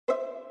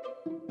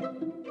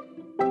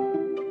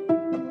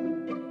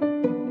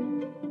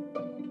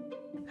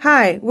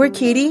Hi, we're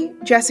Katie,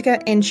 Jessica,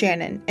 and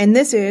Shannon, and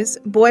this is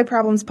Boy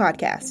Problems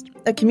Podcast,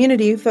 a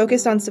community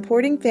focused on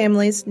supporting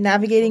families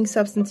navigating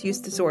substance use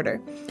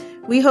disorder.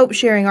 We hope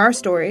sharing our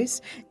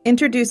stories,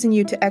 introducing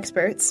you to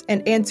experts,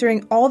 and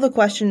answering all the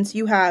questions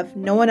you have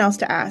no one else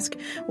to ask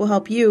will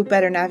help you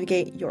better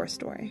navigate your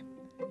story.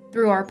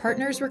 Through our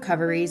partners'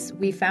 recoveries,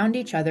 we found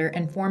each other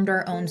and formed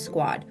our own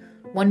squad,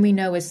 one we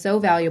know is so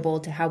valuable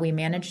to how we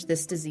manage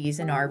this disease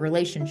in our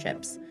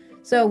relationships.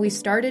 So we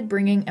started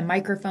bringing a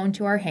microphone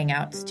to our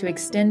hangouts to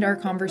extend our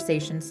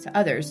conversations to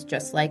others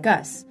just like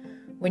us.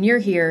 When you're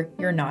here,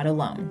 you're not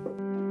alone.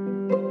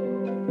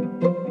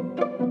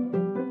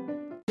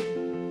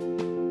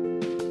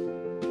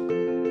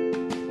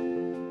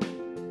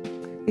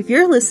 If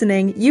you're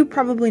listening, you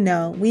probably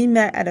know we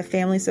met at a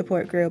family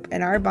support group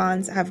and our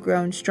bonds have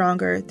grown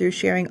stronger through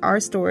sharing our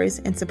stories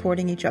and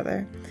supporting each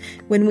other.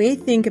 When we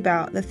think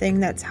about the thing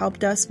that's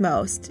helped us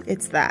most,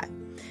 it's that.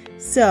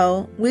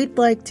 So, we'd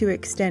like to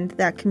extend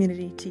that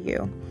community to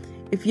you.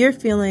 If you're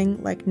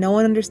feeling like no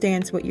one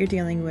understands what you're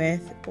dealing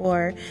with,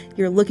 or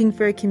you're looking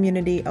for a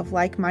community of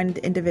like-minded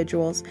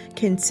individuals,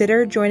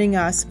 consider joining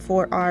us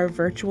for our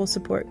virtual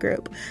support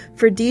group.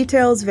 For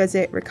details,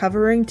 visit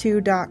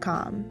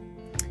recovering2.com.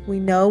 We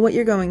know what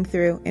you're going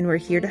through, and we're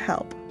here to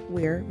help.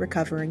 We're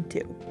recovering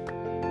too.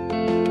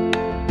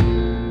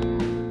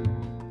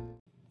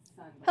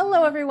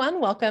 Hello,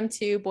 everyone. Welcome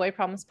to Boy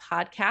Problems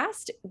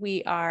Podcast.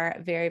 We are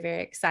very,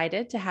 very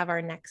excited to have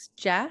our next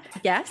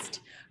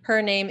guest.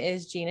 Her name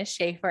is Gina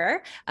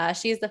Schaefer.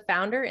 She is the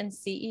founder and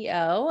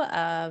CEO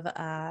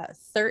of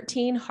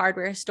 13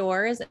 hardware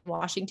stores in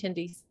Washington,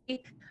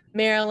 D.C.,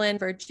 Maryland,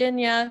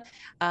 Virginia,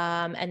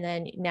 and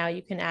then now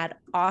you can add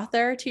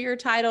author to your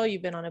title.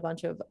 You've been on a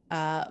bunch of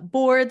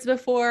boards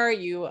before.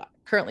 You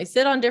currently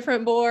sit on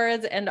different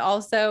boards, and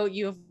also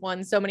you have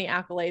won so many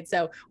accolades.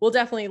 So we'll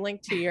definitely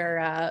link to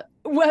your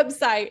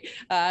website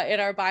in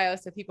our bio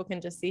so people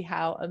can just see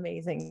how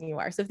amazing you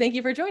are. So thank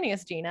you for joining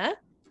us, Gina.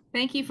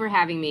 Thank you for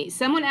having me.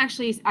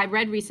 I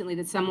read recently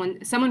that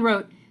someone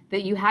wrote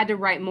that you had to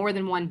write more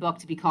than one book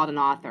to be called an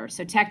author.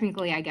 So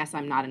technically, I guess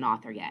I'm not an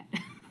author yet.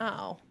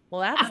 Oh,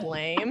 well, that's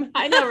lame.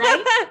 I know,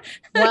 right?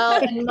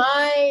 Well,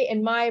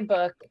 in my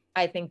book,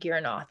 I think you're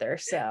an author.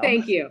 So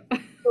thank you.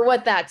 For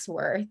what that's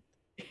worth.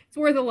 It's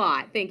worth a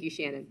lot. Thank you,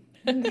 Shannon.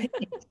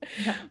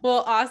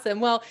 Well, awesome.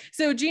 Well,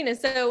 so Gina,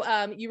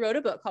 you wrote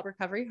a book called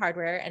Recovery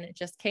Hardware, and it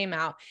just came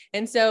out.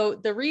 And so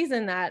the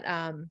reason that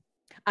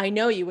I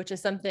know you, which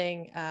is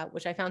something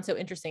which I found so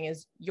interesting,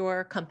 is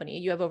your company.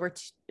 You have over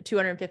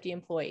 250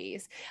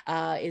 employees.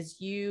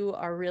 Is you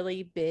are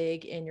really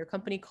big in your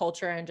company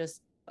culture and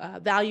just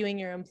valuing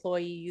your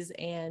employees,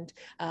 and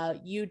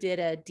you did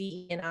a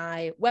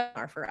DE&I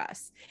webinar for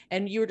us,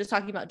 and you were just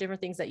talking about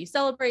different things that you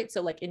celebrate.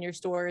 So like in your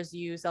stores,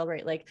 you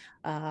celebrate like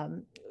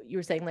you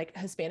were saying like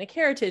Hispanic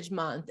Heritage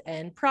Month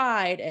and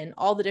Pride and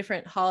all the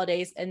different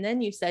holidays, and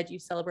then you said you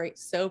celebrate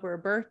sober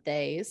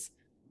birthdays.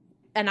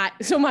 And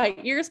so my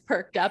ears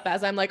perked up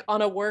as I'm like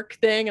on a work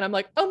thing, and I'm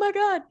like, oh my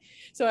God.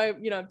 So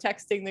I'm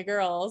texting the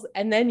girls,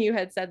 and then you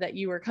had said that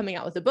you were coming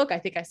out with a book. I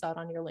think I saw it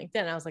on your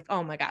LinkedIn. I was like,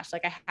 oh my gosh,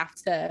 like I have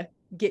to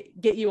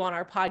get you on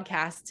our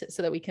podcast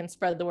so that we can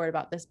spread the word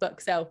about this book.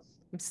 So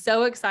I'm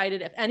so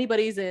excited. If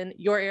anybody's in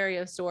your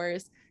area of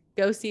stores,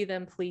 go see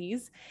them,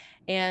 please.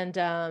 And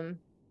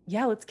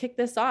let's kick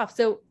this off.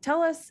 So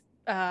tell us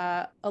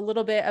a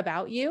little bit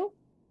about you,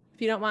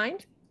 if you don't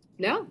mind.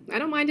 No, I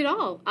don't mind at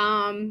all.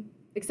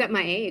 Except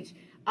my age.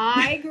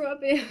 I grew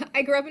up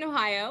in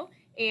Ohio,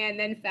 and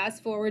then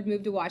fast forward,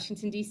 moved to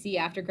Washington, D.C.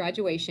 after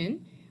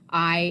graduation.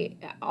 I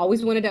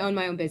always wanted to own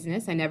my own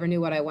business. I never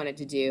knew what I wanted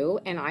to do.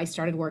 And I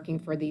started working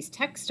for these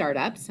tech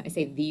startups. I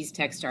say these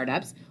tech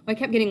startups. Well, I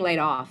kept getting laid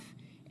off.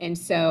 And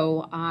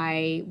so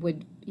I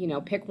would,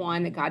 pick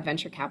one that got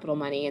venture capital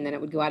money, and then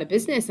it would go out of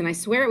business. And I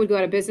swear it would go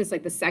out of business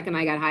like the second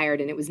I got hired,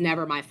 and it was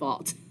never my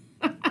fault.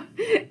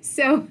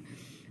 So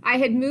I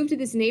had moved to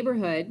this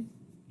neighborhood.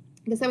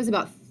 I guess I was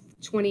about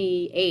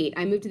 28.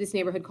 I moved to this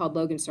neighborhood called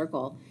Logan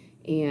Circle,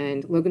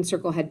 and Logan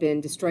Circle had been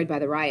destroyed by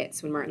the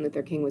riots when Martin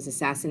Luther King was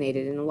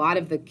assassinated. And a lot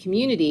of the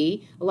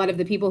community, a lot of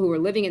the people who were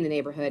living in the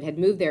neighborhood had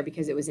moved there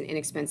because it was an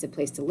inexpensive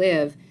place to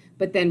live,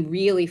 but then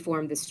really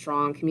formed this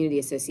strong community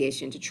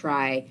association to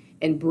try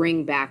and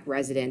bring back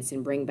residents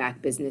and bring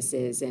back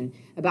businesses. And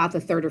about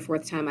the third or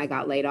fourth time I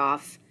got laid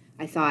off,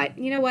 I thought,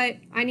 you know what,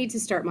 I need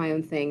to start my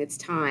own thing. It's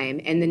time.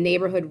 And the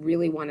neighborhood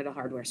really wanted a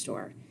hardware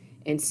store.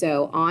 And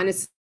so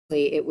honestly,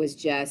 it was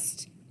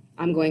just,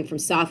 I'm going from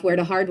software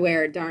to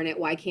hardware. Darn it,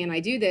 why can't I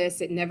do this?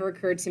 It never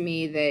occurred to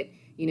me that,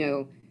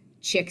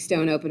 chicks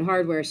don't open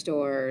hardware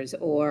stores,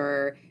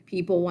 or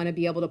people want to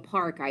be able to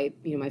park.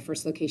 My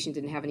first location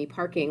didn't have any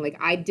parking. Like,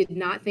 I did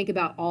not think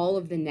about all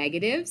of the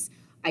negatives.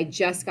 I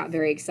just got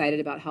very excited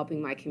about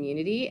helping my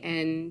community.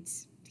 And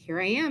here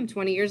I am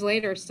 20 years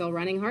later, still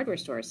running hardware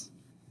stores.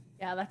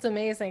 Yeah, that's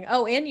amazing.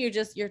 Oh, and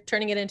you're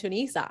turning it into an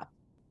ESOP,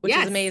 which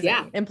is amazing.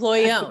 Yeah.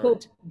 Employee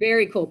owned.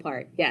 Very cool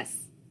part. Yes.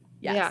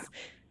 Yes. Yeah.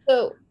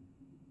 So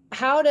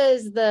how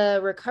does the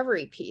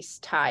recovery piece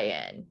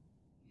tie in?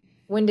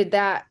 When did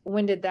that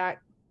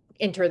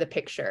enter the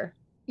picture?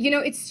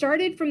 It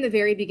started from the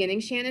very beginning,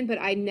 Shannon, but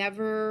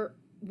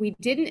we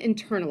didn't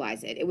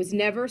internalize it. It was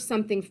never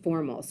something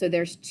formal. So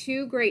there's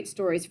two great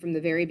stories from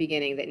the very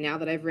beginning that now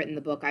that I've written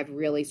the book, I've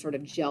really sort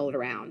of gelled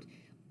around.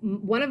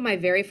 One of my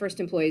very first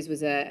employees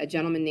was a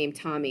gentleman named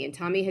Tommy, and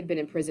Tommy had been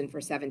in prison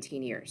for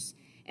 17 years.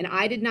 And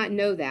I did not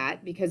know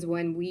that because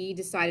when we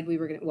decided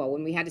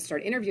when we had to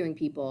start interviewing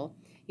people,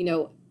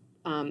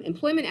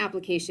 employment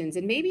applications,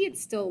 and maybe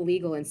it's still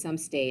legal in some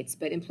states,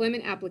 but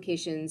employment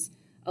applications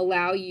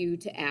allow you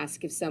to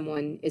ask if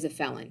someone is a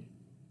felon.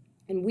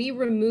 And we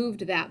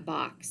removed that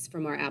box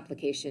from our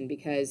application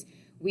because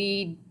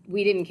we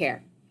didn't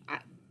care.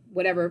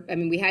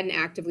 We hadn't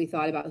actively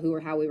thought about who or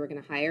how we were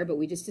going to hire, but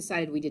we just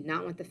decided we did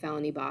not want the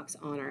felony box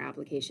on our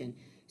application.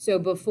 So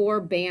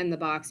before ban the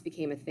box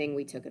became a thing,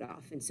 we took it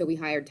off. And so we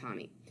hired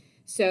Tommy.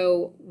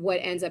 So what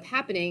ends up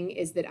happening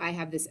is that I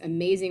have this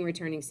amazing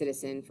returning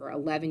citizen for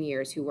 11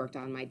 years who worked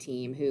on my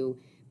team, who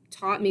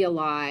taught me a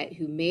lot,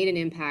 who made an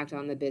impact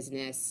on the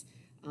business,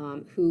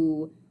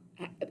 who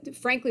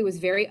frankly was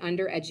very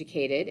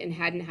undereducated and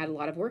hadn't had a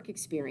lot of work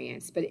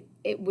experience, but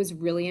it was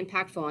really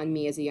impactful on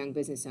me as a young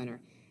business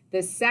owner.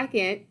 The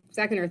second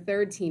or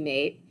third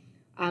teammate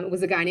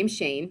was a guy named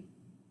Shane,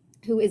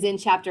 who is in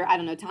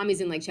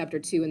Tommy's in like chapter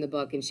 2 in the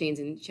book, and Shane's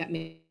in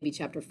maybe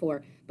chapter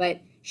 4.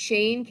 But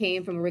Shane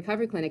came from a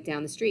recovery clinic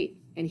down the street,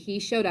 and he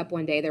showed up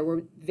one day. There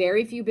were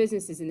very few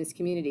businesses in this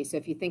community. So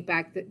if you think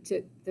back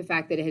to the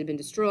fact that it had been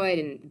destroyed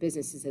and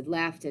businesses had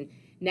left, and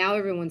now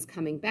everyone's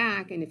coming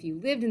back. And if you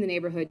lived in the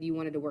neighborhood, you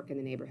wanted to work in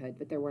the neighborhood,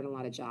 but there weren't a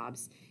lot of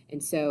jobs.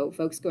 And so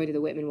folks going to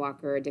the Whitman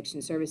Walker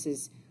Addiction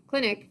Services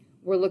Clinic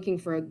were looking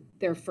for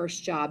their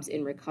first jobs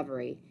in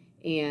recovery.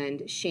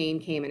 And Shane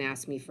came and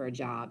asked me for a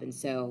job. And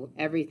so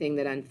everything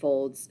that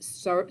unfolds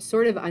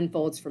sort of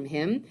unfolds from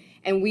him.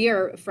 And we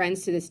are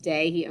friends to this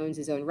day. He owns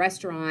his own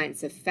restaurant.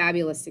 It's a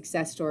fabulous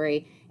success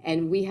story.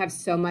 And we have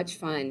so much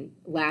fun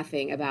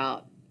laughing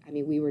about,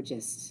 we were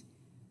just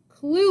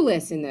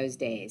clueless in those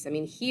days.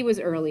 He was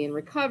early in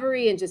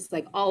recovery and just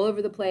like all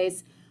over the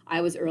place.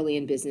 I was early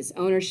in business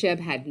ownership,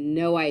 had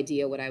no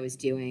idea what I was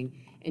doing.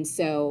 And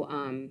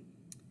so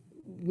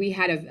we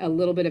had a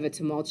little bit of a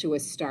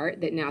tumultuous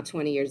start that now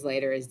 20 years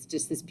later is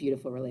just this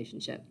beautiful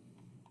relationship.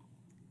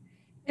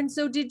 And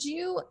so did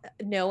you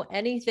know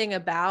anything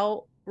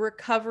about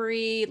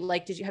recovery?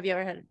 Like, have you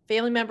ever had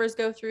family members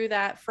go through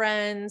that,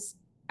 friends,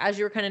 as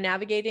you were kind of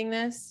navigating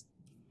this?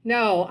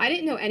 No, I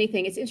didn't know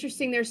anything. It's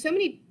interesting. There's so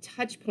many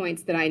touch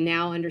points that I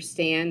now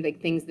understand,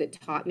 like things that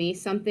taught me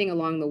something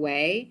along the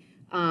way.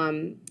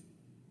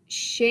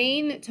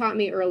 Shane taught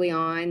me early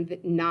on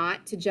that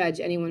not to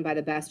judge anyone by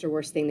the best or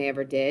worst thing they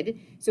ever did.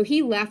 So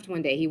he left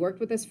one day. He worked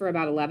with us for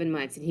about 11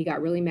 months, and he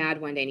got really mad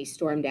one day and he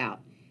stormed out.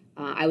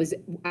 I was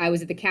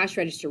at the cash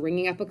register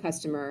ringing up a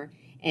customer,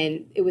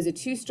 and it was a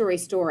 2-story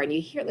store, and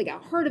you hear like a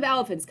herd of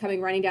elephants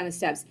coming running down the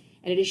steps.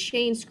 And it is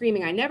Shane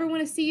screaming, "I never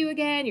want to see you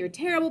again. You're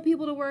terrible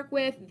people to work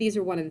with." These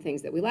are one of the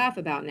things that we laugh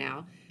about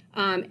now.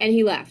 And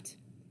he left.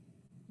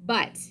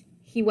 But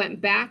he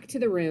went back to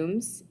the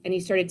rooms and he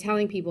started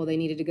telling people they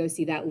needed to go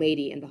see that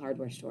lady in the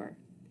hardware store.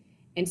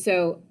 And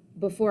so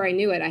before I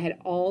knew it, I had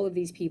all of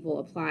these people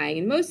applying.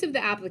 And most of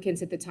the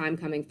applicants at the time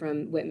coming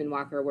from Whitman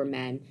Walker were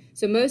men.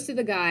 So most of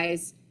the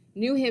guys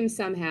knew him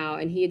somehow,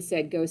 and he had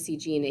said, "Go see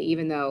Gina,"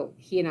 even though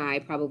he and I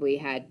probably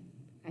had,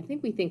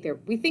 we think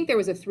there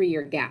was a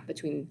 3-year gap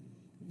between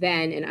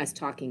then and us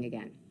talking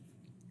again.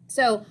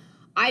 So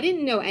I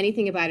didn't know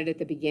anything about it at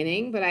the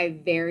beginning, but I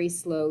very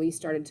slowly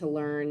started to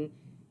learn,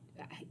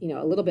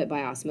 a little bit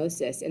by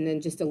osmosis, and then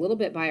just a little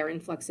bit by our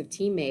influx of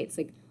teammates,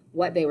 like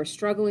what they were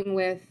struggling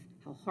with,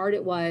 how hard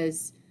it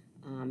was,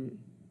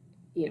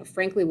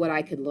 frankly, what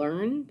I could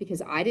learn,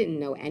 because I didn't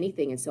know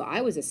anything. And so I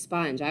was a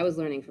sponge. I was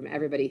learning from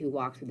everybody who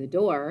walked through the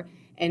door.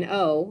 And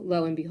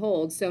lo and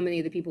behold, so many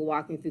of the people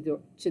walking through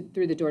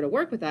the door to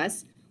work with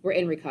us were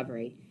in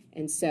recovery.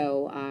 And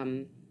so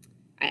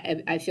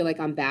I feel like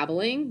I'm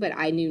babbling, but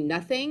I knew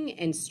nothing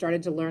and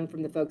started to learn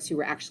from the folks who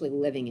were actually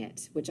living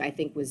it, which I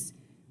think was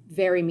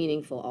very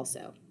meaningful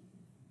also.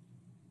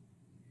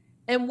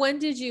 And when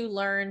did you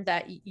learn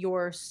that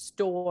your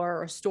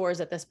store or stores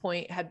at this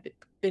point had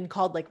been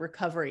called like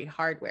Recovery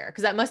Hardware?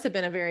 Because that must have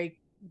been a very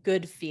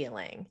good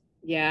feeling.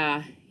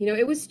 Yeah.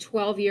 It was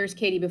 12 years,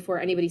 Katie, before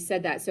anybody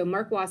said that. So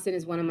Mark Wasson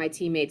is one of my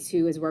teammates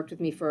who has worked with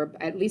me for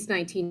at least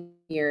 19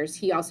 years.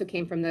 He also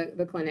came from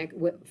the clinic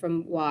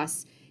from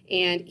WAS.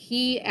 And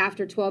he,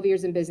 after 12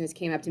 years in business,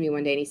 came up to me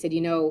one day and he said,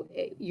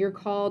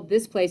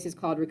 this place is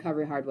called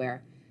Recovery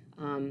Hardware.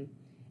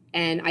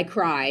 And I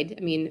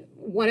cried.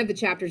 One of the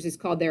chapters is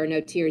called "There Are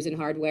No Tears in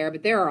Hardware,"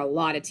 but there are a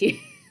lot of tears.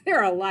 There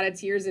are a lot of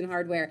tears in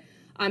hardware.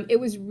 It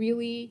was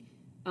really,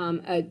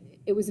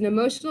 it was an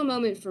emotional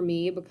moment for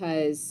me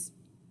because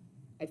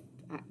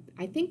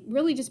I think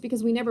really just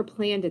because we never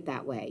planned it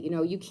that way.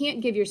 You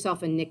can't give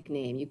yourself a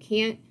nickname. You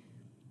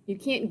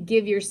can't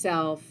give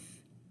yourself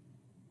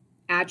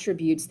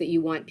attributes that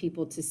you want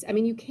people to, I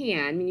mean,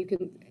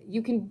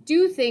 you can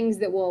do things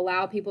that will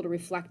allow people to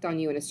reflect on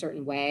you in a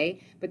certain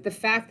way, but the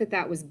fact that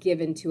that was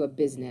given to a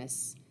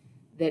business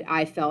that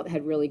I felt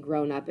had really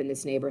grown up in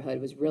this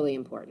neighborhood was really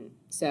important.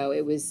 So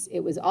it was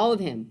all of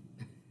him.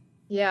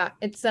 Yeah,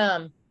 it's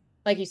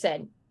like you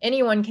said,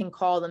 anyone can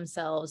call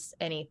themselves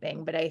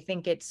anything, but I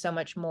think it's so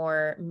much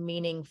more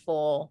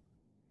meaningful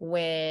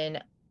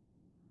when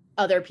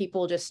other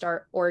people just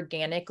start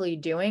organically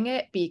doing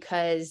it,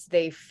 because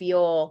they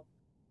feel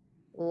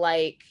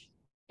like,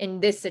 in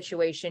this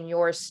situation,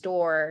 your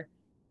store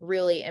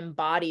really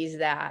embodies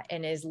that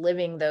and is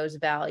living those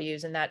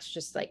values. And that's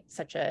just like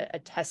such a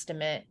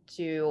testament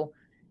to,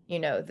 you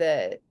know,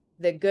 the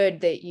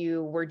good that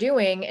you were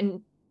doing,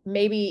 and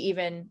maybe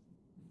even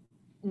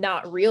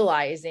not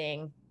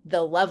realizing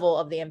the level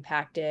of the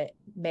impact it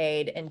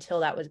made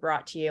until that was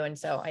brought to you. And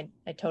so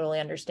I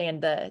totally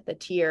understand the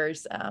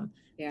tears.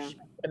 Yeah. I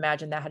would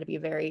imagine that had to be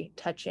very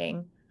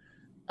touching.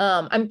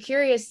 I'm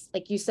curious,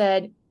 like you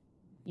said,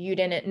 you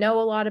didn't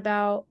know a lot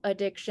about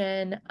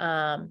addiction,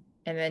 and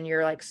then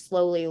you're like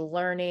slowly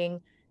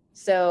learning.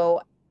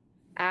 So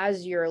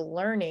as you're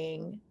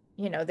learning,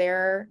 you know,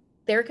 there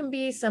can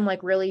be some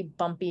like really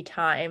bumpy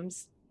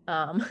times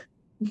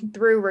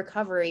through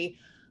recovery.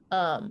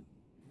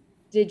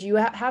 Did you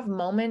have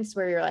moments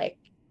where you're like,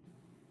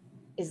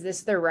 is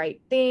this the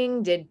right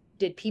thing? Did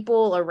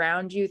people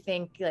around you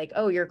think like,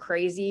 oh, you're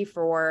crazy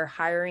for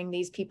hiring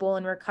these people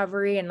in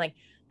recovery? And like,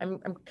 I'm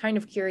kind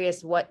of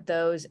curious what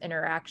those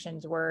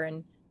interactions were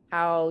and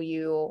how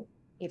you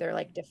either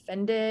like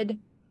defended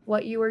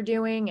what you were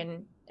doing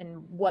and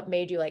what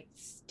made you like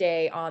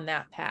stay on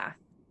that path.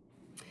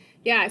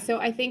 Yeah, so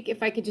I think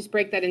if I could just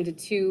break that into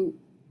two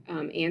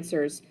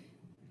answers.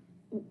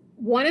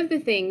 One of the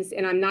things,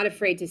 and I'm not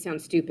afraid to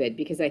sound stupid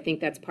because I think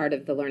that's part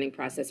of the learning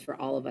process for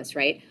all of us,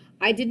 right?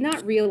 I did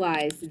not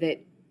realize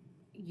that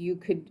you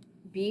could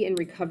be in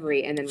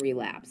recovery and then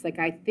relapse. Like,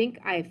 I think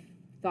I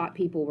thought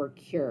people were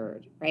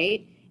cured,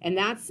 right? And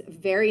that's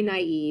very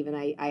naive, and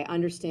I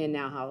understand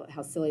now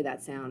how silly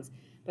that sounds.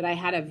 But I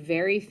had a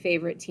very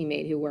favorite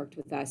teammate who worked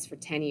with us for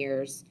 10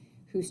 years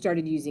who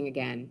started using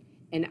again.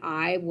 And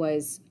I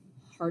was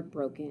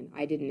heartbroken.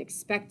 I didn't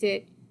expect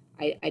it.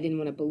 I didn't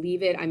want to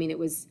believe it. I mean, it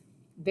was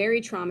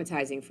very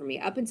traumatizing for me.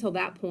 Up until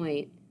that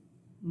point,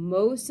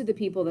 most of the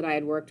people that I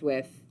had worked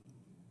with,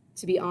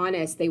 to be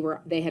honest,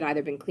 they had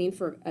either been clean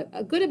for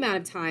a good amount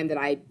of time that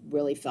I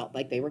really felt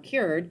like they were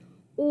cured,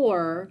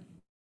 or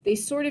they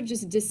sort of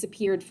just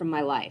disappeared from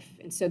my life.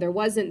 And so there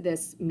wasn't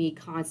this me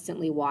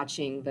constantly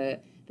watching the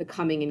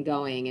coming and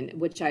going, and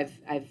which I've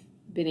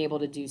been able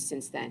to do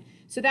since then.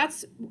 So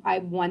that's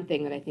one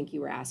thing that I think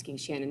you were asking,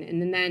 Shannon.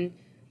 And then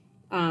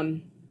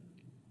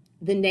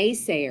the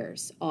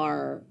naysayers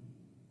are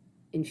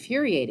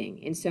infuriating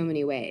in so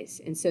many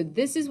ways. And so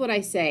this is what I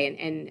say,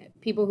 and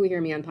people who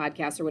hear me on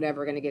podcasts or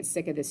whatever are going to get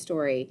sick of this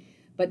story,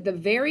 but the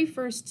very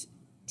first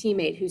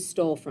teammate who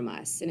stole from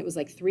us, and it was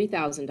like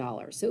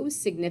 $3,000, so it was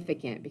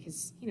significant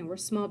because, you know, we're a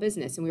small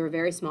business and we were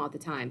very small at the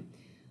time,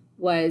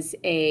 was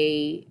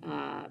a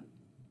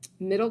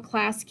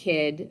middle-class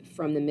kid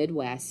from the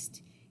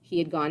Midwest. He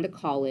had gone to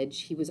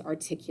college. He was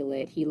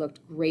articulate. He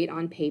looked great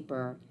on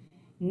paper.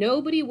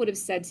 Nobody would have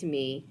said to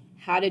me,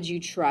 how did you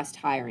trust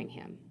hiring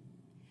him?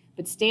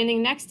 But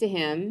standing next to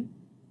him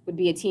would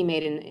be a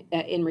teammate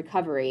in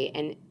recovery.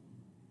 And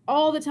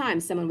all the time,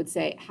 someone would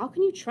say, how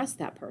can you trust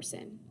that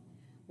person?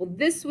 Well,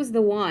 this was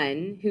the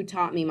one who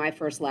taught me my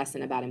first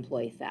lesson about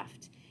employee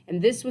theft.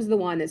 And this was the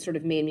one that sort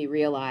of made me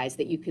realize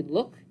that you could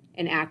look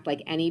and act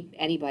like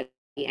anybody,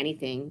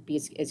 anything,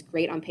 be as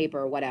great on paper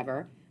or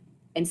whatever,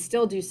 and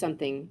still do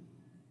something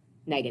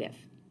negative.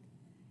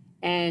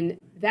 And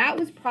that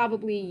was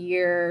probably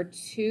year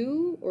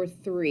 2 or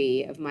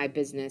 3 of my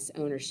business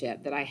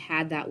ownership that I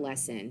had that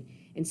lesson.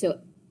 And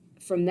so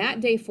from that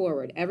day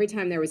forward, every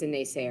time there was a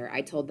naysayer, I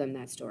told them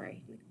that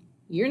story.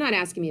 You're not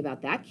asking me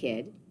about that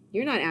kid.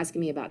 You're not asking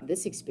me about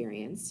this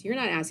experience. You're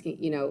not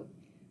asking, you know,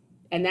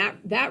 and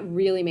that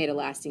really made a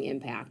lasting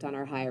impact on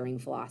our hiring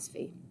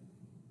philosophy.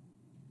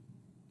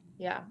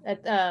 Yeah,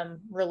 it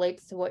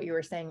relates to what you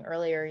were saying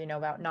earlier, you know,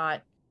 about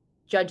not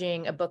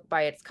judging a book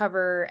by its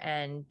cover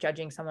and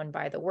judging someone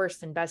by the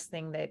worst and best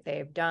thing that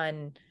they've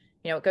done.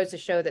 You know, it goes to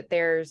show that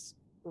there's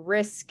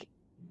risk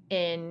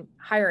in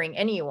hiring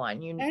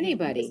anyone.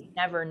 Anybody. You just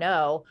never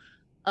know.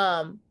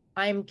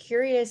 I'm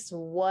curious,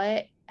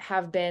 what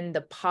have been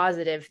the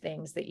positive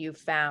things that you've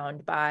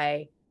found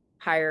by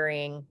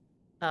hiring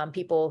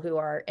people who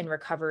are in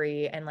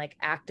recovery and like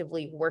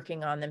actively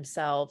working on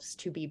themselves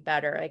to be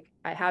better? Like,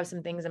 I have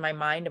some things in my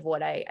mind of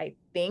what I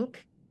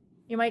think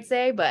you might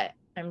say, but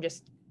I'm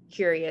just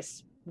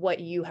curious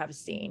what you have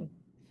seen.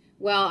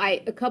 Well,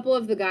 a couple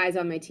of the guys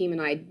on my team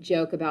and I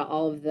joke about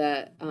all of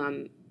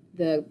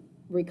the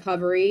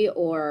recovery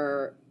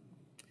or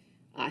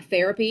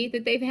therapy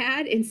that they've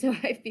had. And so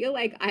I feel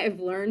like I have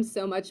learned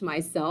so much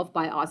myself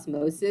by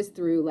osmosis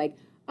through like,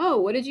 oh,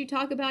 what did you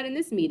talk about in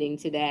this meeting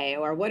today?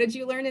 Or what did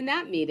you learn in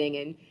that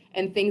meeting?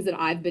 And things that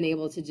I've been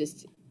able to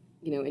just,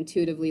 you know,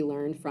 intuitively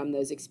learn from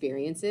those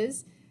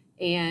experiences.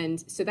 And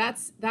so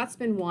that's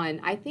been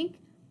one. I think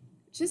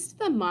just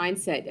the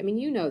mindset. I mean,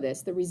 you know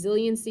this, the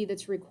resiliency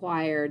that's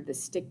required, the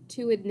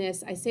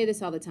stick-to-itiveness. I say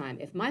this all the time.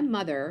 If my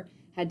mother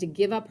had to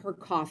give up her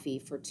coffee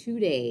for 2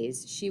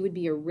 days, she would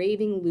be a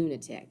raving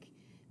lunatic.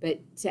 But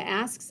to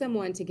ask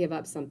someone to give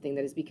up something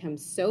that has become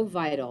so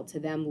vital to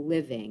them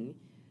living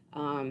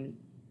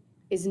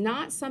is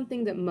not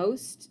something that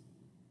most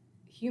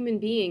human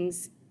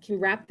beings can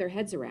wrap their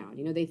heads around.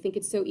 You know, they think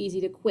it's so easy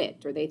to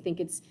quit, or they think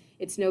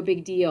it's no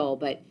big deal,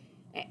 but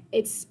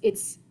it's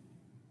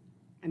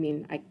I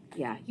mean,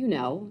 you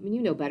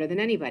know better than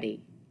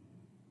anybody.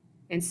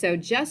 And so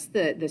just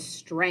the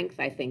strength,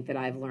 I think, that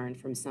I've learned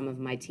from some of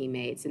my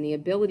teammates, and the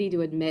ability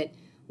to admit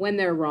when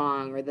they're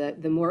wrong, or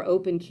the more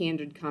open,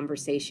 candid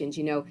conversations.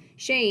 You know,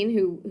 Shane,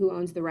 who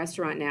owns the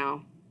restaurant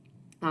now,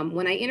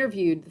 when I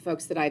interviewed the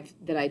folks that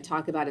I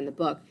talk about in the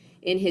book,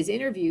 in his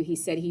interview, he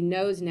said he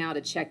knows now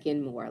to check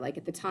in more. Like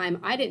at the time,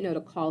 I didn't know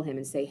to call him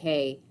and say,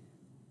 hey,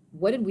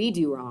 what did we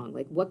do wrong?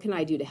 Like, what can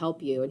I do to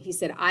help you? And he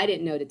said, I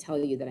didn't know to tell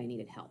you that I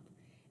needed help.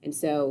 And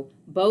so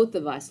both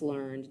of us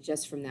learned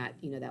just from that,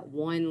 you know, that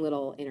one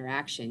little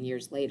interaction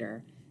years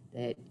later,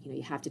 that, you know,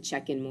 you have to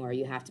check in more.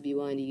 You have to be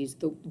willing to use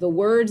the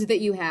words that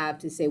you have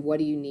to say, what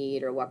do you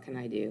need, or what can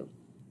I do?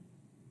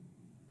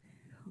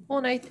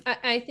 Well, and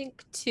I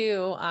think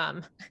too,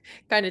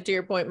 kind of to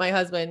your point, my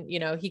husband, you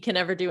know, he can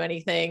never do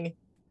anything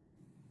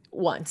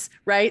once,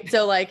 right?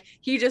 So like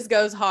he just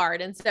goes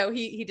hard. And so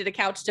he did a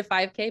couch to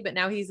 5K, but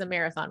now he's a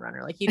marathon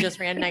runner. Like he just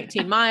ran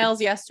 19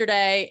 miles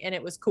yesterday, and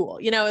it was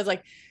cool. You know, it's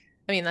like,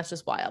 I mean, that's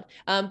just wild.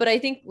 But I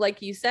think,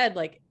 like you said,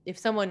 like if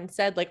someone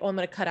said like, oh, I'm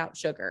going to cut out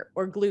sugar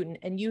or gluten,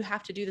 and you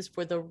have to do this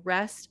for the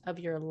rest of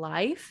your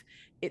life.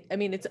 It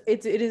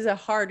is a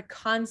hard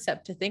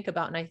concept to think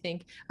about. And I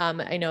think,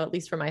 I know, at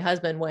least for my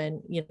husband,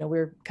 when, you know, we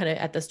were kind of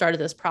at the start of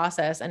this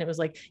process, and it was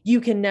like,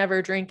 you can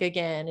never drink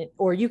again,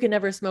 or you can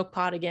never smoke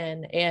pot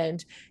again.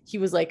 And he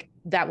was like,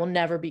 that will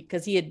never be,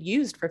 because he had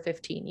used for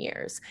 15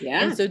 years.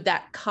 Yeah. And so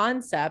that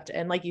concept,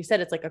 and like you said,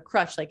 it's like a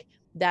crutch, like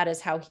that is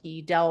how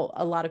he dealt.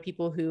 A lot of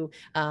people who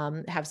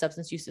have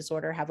substance use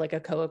disorder have like a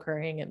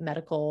co-occurring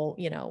medical,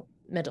 you know,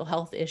 mental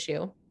health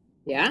issue.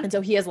 Yeah. And so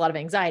he has a lot of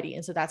anxiety.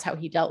 And so that's how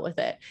he dealt with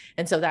it.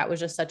 And so that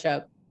was just such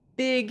a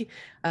big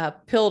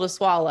pill to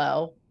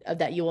swallow,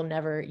 that you will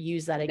never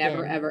use that again.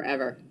 Never, ever,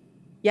 ever.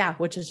 Yeah.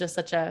 Which is just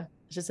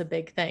just a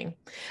big thing.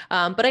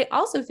 But I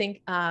also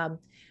think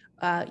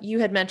you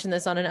had mentioned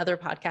this on another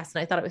podcast,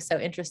 and I thought it was so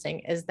interesting,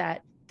 is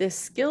that the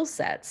skill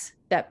sets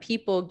that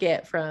people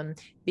get from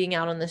being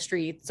out on the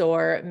streets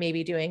or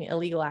maybe doing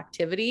illegal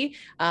activity.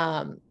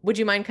 Would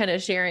you mind kind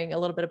of sharing a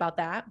little bit about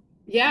that?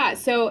 Yeah.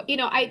 So, you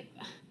know, I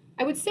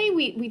would say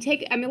we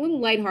take, I'm a little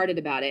lighthearted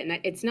about it. And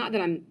it's not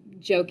that I'm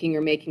joking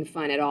or making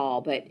fun at all,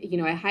 but, you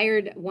know, I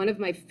hired one of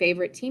my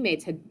favorite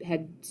teammates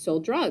had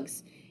sold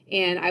drugs.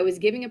 And I was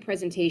giving a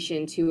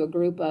presentation to a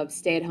group of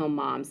stay-at-home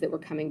moms that were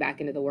coming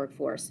back into the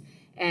workforce.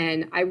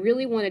 And I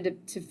really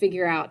wanted to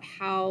figure out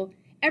how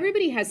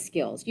everybody has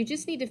skills. You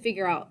just need to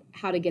figure out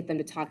how to get them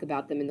to talk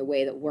about them in the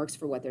way that works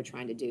for what they're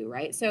trying to do,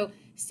 right? So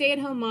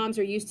stay-at-home moms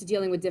are used to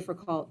dealing with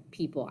difficult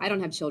people. I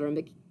don't have children,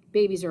 but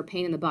babies are a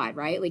pain in the butt,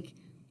 right? Like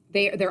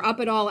they're up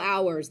at all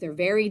hours. They're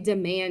very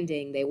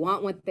demanding. They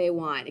want what they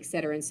want, et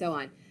cetera, and so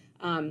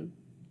on.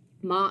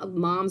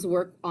 Moms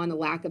work on the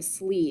lack of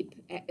sleep.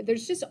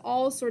 There's just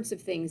all sorts of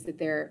things that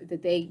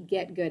they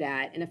get good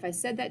at. And if I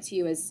said that to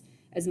you as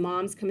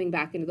moms coming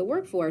back into the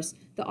workforce,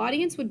 the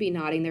audience would be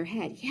nodding their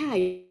head. Yeah,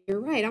 you're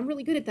right. I'm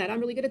really good at that.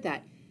 I'm really good at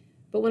that.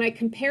 But when I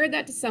compared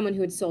that to someone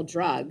who had sold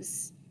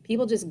drugs,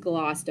 people just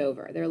glossed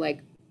over. They're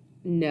like,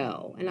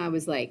 no. And I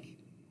was like,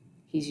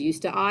 he's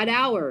used to odd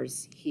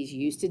hours. He's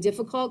used to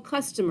difficult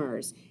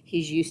customers.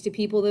 He's used to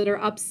people that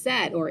are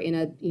upset or in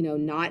a, you know,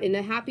 not in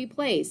a happy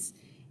place.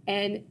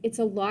 And it's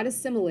a lot of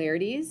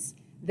similarities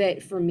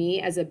that for me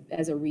as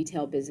a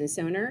retail business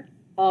owner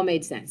all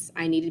made sense.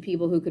 I needed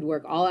people who could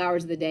work all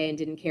hours of the day and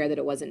didn't care that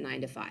it wasn't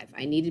 9 to 5.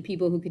 I needed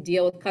people who could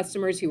deal with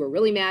customers who were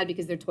really mad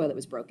because their toilet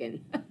was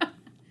broken.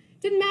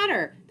 Didn't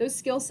matter. Those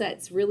skill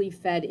sets really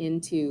fed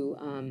into,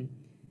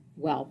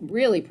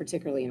 really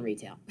particularly in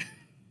retail.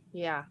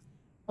 Yeah.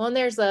 Well, and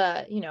there's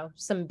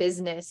some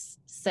business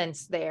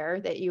sense there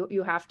that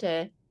you have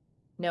to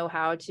know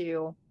how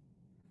to,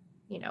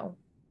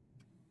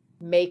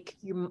 make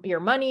your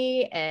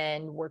money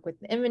and work with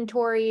the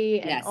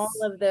inventory and Yes. all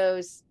of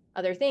those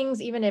other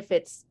things, even if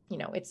it's,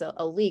 it's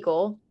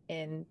illegal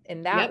in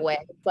that Yep. way.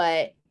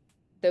 But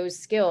those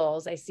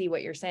skills, I see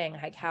what you're saying,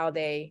 like how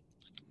they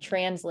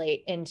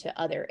translate into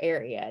other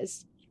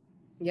areas.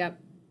 Yep.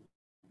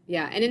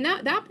 Yeah. And in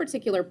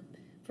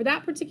for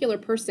that particular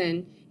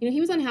person, he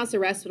was on house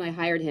arrest when I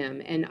hired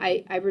him. And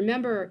I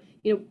remember,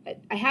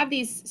 I have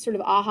these sort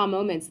of aha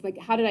moments, like,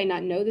 how did I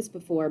not know this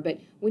before? But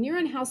when you're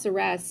on house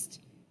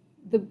arrest,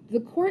 the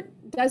court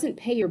doesn't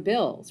pay your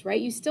bills, right?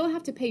 You still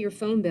have to pay your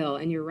phone bill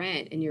and your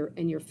rent and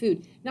your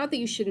food. Not that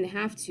you shouldn't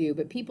have to,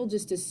 but people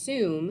just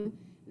assume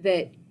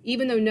that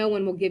even though no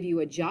one will give you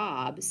a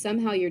job,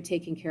 somehow you're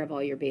taking care of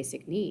all your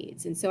basic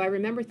needs. And so I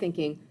remember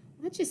thinking,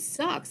 well, that just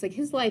sucks. Like,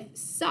 his life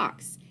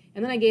sucks.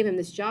 And then I gave him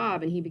this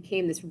job, and he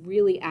became this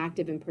really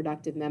active and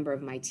productive member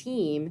of my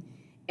team.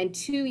 And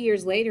 2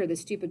 years later, the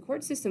stupid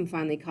court system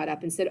finally caught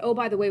up and said, oh,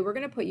 by the way, we're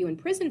going to put you in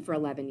prison for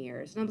 11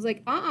 years. And I was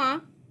like,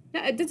 no,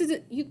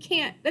 you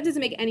can't, that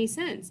doesn't make any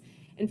sense.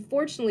 And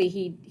fortunately,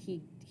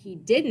 he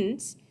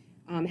didn't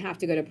have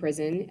to go to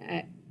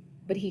prison,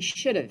 but he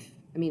should have.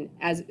 I mean,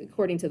 as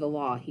according to the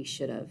law, he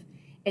should have.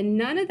 And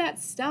none of that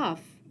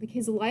stuff, like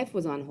his life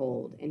was on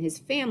hold, and his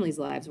family's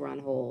lives were on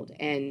hold,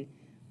 and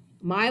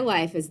my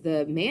life as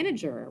the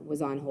manager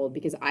was on hold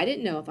because I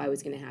didn't know if I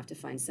was going to have to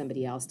find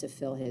somebody else to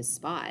fill his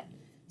spot.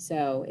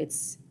 So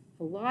it's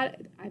a lot.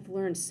 I've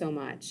learned so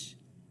much.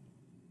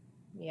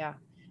 Yeah.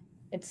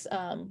 It's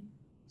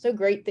so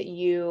great that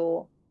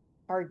you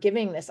are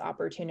giving this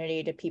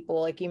opportunity to people.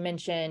 Like you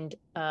mentioned,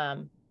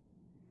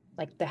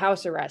 like the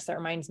house arrest. That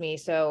reminds me.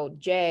 So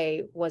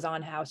Jay was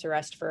on house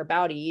arrest for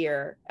about a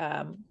year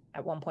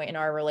at one point in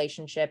our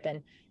relationship,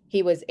 and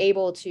he was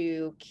able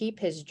to keep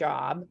his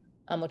job,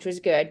 which was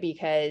good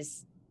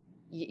because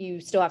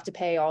you still have to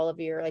pay all of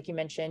your, like you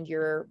mentioned,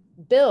 your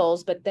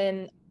bills, but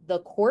then the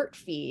court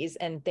fees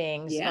and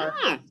things are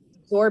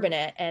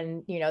exorbitant,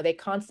 and they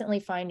constantly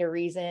find a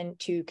reason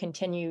to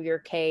continue your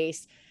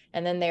case.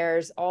 And then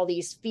there's all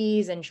these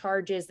fees and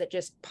charges that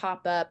just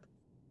pop up,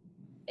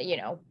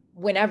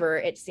 whenever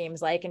it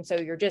seems like. And so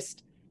you're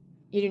just,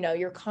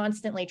 you're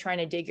constantly trying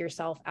to dig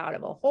yourself out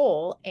of a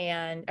hole.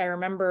 And I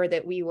remember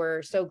that we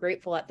were so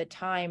grateful at the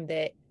time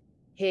that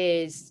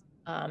his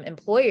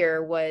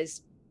employer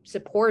was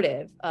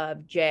supportive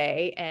of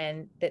Jay,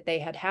 and that they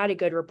had a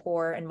good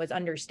rapport and was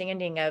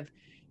understanding of,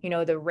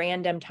 the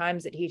random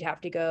times that he'd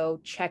have to go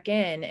check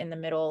in the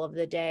middle of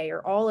the day,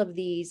 or all of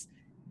these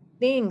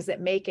things that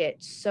make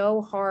it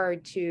so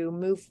hard to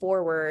move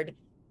forward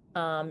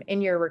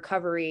in your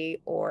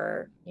recovery,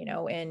 or,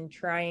 in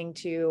trying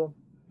to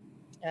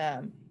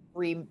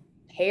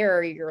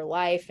repair your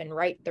life and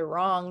right the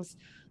wrongs.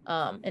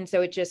 And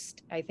so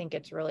I think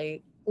it's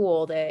really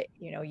cool that,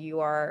 you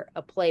are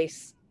a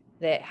place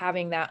that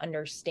having that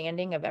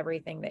understanding of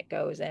everything that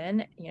goes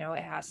in,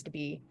 it has to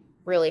be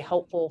really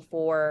helpful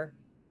for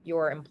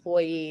your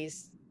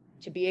employees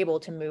to be able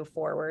to move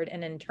forward.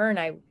 And in turn,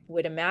 I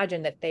would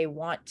imagine that they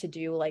want to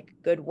do like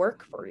good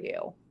work for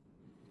you.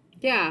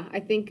 Yeah, I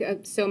think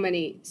so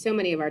many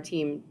of our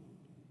team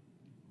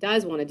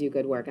does want to do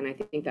good work, and I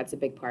think that's a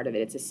big part of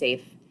it. It's a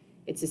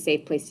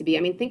safe place to be. I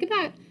mean, think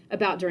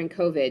about during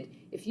COVID.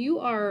 If you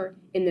are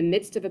in the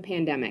midst of a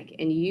pandemic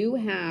and you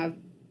have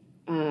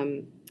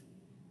a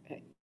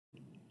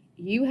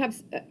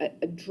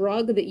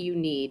drug that you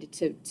need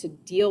to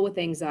deal with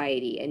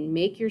anxiety and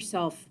make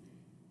yourself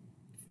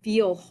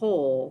feel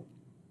whole,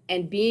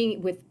 and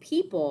being with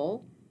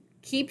people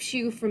keeps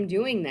you from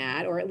doing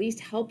that, or at least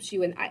helps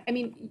you. And I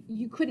mean,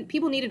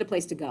 people needed a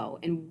place to go.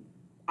 And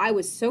I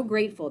was so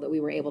grateful that we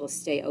were able to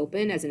stay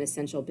open as an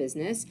essential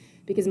business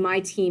because my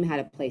team had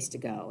a place to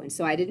go. And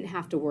so I didn't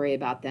have to worry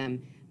about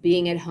them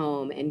being at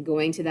home and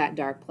going to that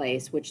dark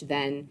place, which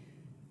then,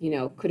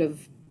 could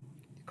have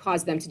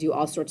caused them to do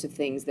all sorts of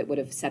things that would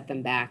have set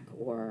them back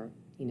or,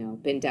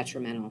 been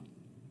detrimental.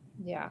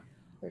 Yeah.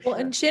 Well,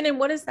 and Shannon,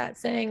 what is that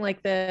saying?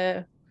 Like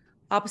the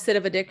opposite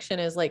of addiction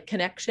is like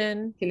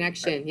connection.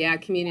 Yeah.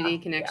 Community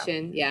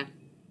connection. Yeah.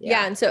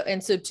 Yeah. And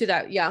so to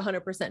that,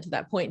 100% to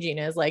that point,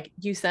 Gina, is like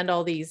you send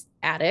all these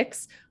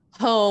addicts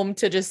home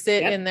to just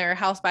sit in their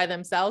house by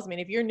themselves. I mean,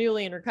 if you're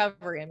newly in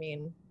recovery, I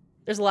mean,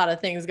 there's a lot of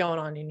things going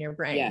on in your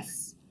brain.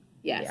 Yes.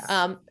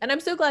 And I'm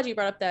so glad you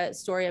brought up that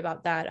story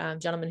about that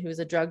gentleman who was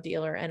a drug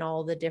dealer and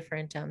all the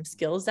different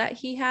skills that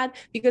he had,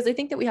 because I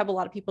think that we have a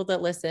lot of people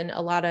that listen,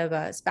 a lot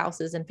of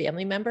spouses and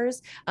family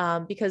members,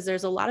 because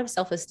there's a lot of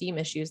self-esteem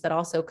issues that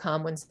also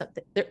come when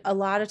a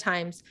lot of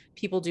times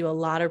people do a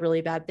lot of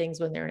really bad things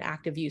when they're in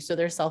active use. So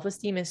their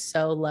self-esteem is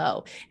so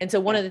low. And so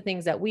one of the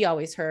things that we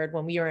always heard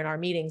when we were in our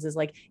meetings is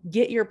like,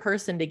 get your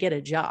person to get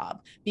a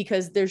job,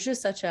 because there's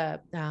just such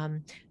a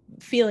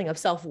feeling of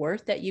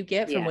self-worth that you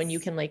get from when you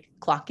can like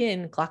clock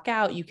in, clock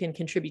out, you can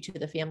contribute to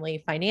the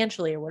family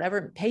financially or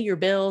whatever, pay your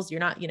bills.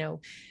 You're not,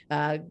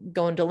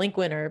 going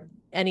delinquent or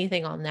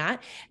anything on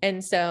that.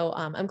 And so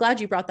I'm glad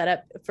you brought that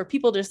up for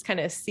people to just kind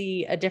of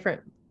see a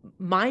different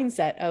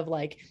mindset of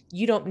like,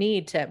 you don't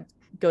need to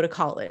go to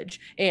college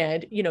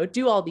and,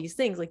 do all these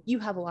things. Like you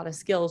have a lot of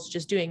skills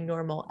just doing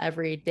normal,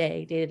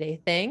 everyday,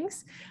 day-to-day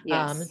things.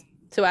 Yes.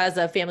 So as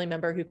a family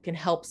member who can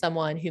help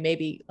someone who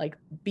maybe like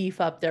beef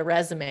up their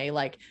resume,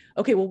 like,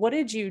 okay, well, what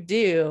did you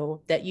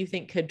do that you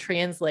think could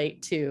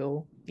translate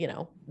to,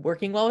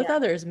 working well with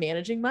others,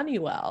 managing money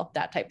well,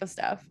 that type of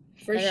stuff.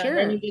 For sure.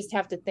 And you just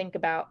have to think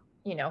about,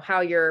 how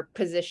you're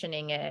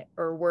positioning it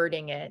or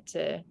wording it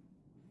to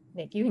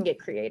make, you can get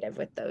creative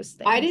with those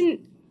things. I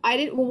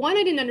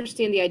didn't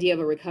understand the idea of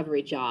a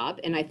recovery job.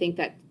 And I think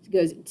that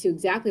goes to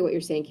exactly what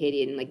you're saying,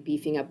 Katie, and like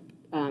beefing up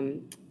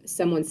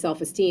someone's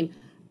self-esteem.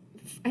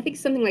 I think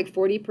something like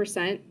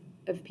 40%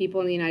 of people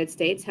in the United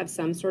States have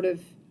some sort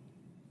of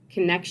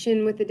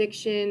connection with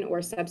addiction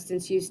or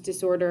substance use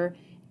disorder.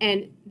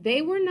 And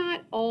they were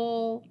not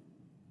all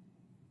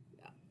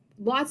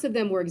lots of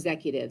them were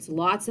executives,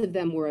 lots of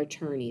them were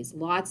attorneys,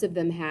 lots of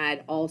them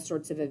had all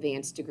sorts of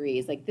advanced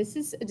degrees. Like, this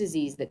is a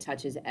disease that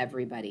touches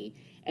everybody.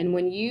 And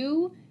when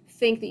you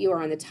think that you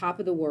are on the top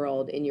of the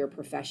world in your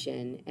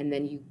profession, and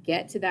then you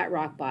get to that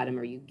rock bottom,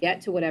 or you get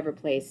to whatever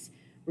place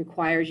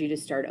requires you to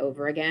start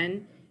over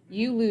again,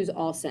 you lose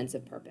all sense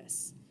of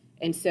purpose.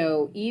 And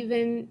so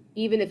even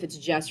if it's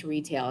just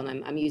retail,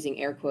 and I'm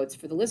using air quotes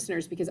for the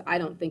listeners because I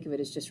don't think of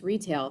it as just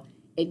retail,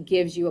 it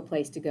gives you a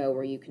place to go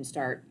where you can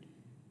start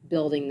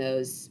building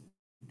those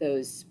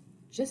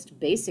just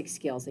basic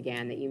skills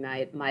again that you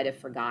might have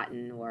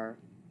forgotten, or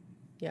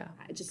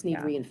just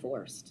need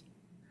reinforced.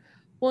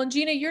 Well, and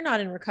Gina, you're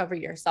not in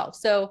recovery yourself.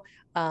 So,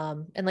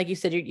 and like you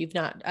said, you've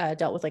not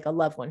dealt with like a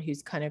loved one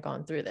who's kind of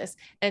gone through this.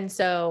 And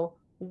so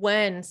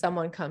when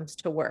someone comes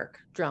to work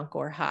drunk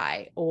or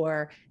high,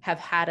 or have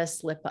had a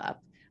slip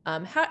up,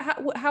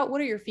 what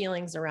are your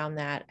feelings around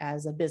that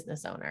as a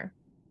business owner?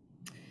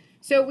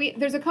 So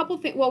there's a couple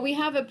things. Well, we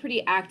have a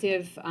pretty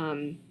active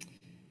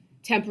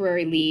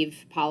temporary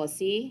leave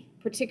policy,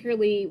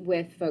 particularly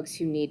with folks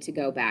who need to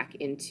go back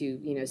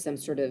into, some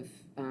sort of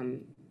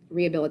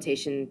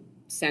rehabilitation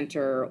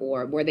center,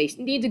 or where they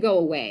need to go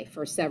away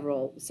for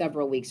several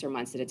weeks or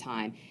months at a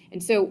time.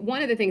 And so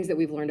one of the things that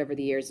we've learned over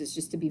the years is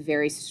just to be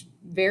very,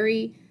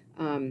 very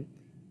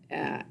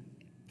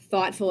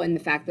thoughtful in the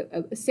fact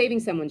that saving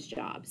someone's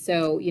job.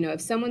 So,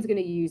 if someone's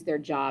going to use their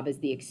job as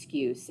the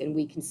excuse, and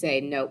we can say,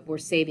 no, we're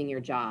saving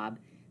your job,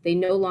 they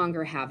no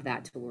longer have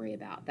that to worry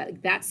about.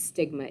 That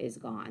stigma is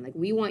gone. Like,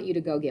 we want you to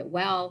go get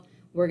well,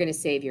 we're going to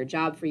save your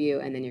job for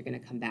you, and then you're going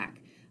to come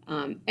back.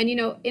 And,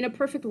 in a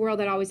perfect world,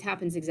 that always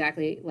happens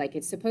exactly like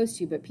it's supposed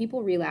to, but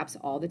people relapse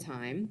all the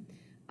time.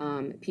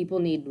 People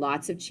need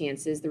lots of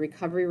chances. The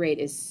recovery rate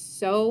is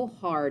so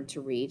hard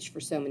to reach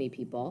for so many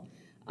people.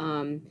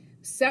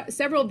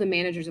 Several of the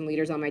managers and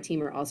leaders on my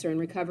team are also in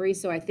recovery.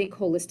 So I think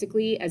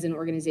holistically, as an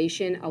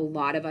organization, a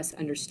lot of us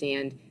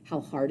understand how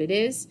hard it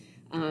is,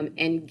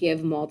 and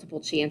give multiple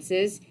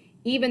chances,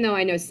 even though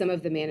I know some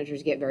of the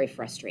managers get very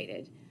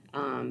frustrated.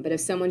 But if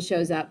someone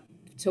shows up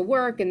to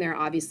work and they're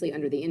obviously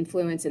under the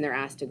influence and they're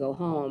asked to go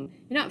home,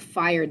 you're not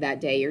fired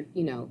that day.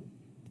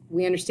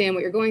 We understand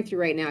what you're going through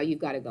right now. You've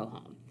got to go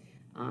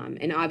home.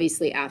 And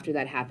obviously after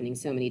that happening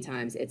so many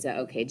times, it's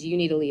okay, do you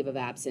need a leave of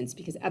absence?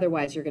 Because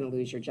otherwise you're going to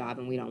lose your job,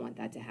 and we don't want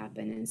that to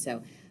happen. And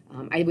so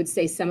I would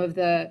say some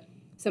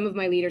of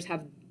my leaders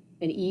have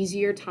an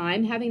easier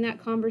time having that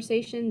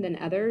conversation than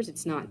others.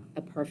 It's not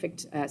a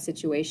perfect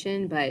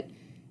situation, but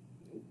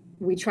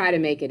we try to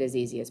make it as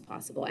easy as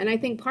possible. And I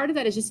think part of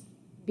that is just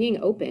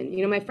being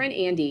open. My friend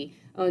Andy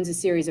owns a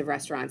series of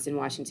restaurants in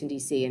Washington,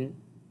 D.C., and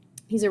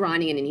he's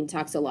Iranian, and he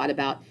talks a lot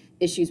about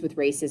issues with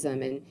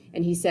racism.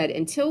 And he said,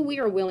 until we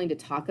are willing to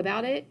talk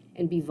about it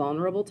and be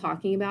vulnerable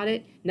talking about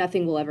it,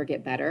 nothing will ever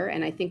get better.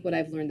 And I think what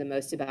I've learned the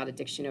most about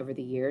addiction over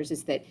the years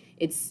is that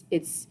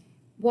it's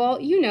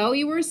well,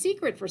 you were a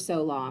secret for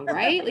so long,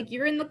 right? Like,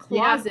 you're in the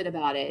closet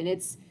about it.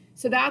 And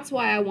so that's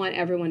why I want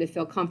everyone to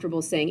feel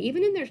comfortable saying,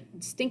 even in their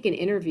stinking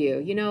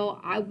interview,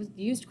 I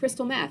used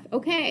crystal meth.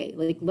 Okay,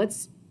 like,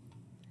 let's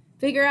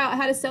figure out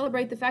how to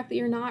celebrate the fact that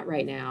you're not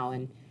right now.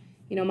 And,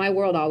 my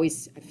world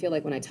always, I feel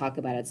like when I talk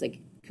about it, it's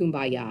like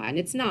kumbaya, and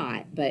it's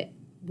not, but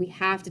we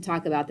have to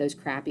talk about those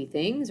crappy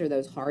things, or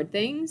those hard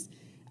things,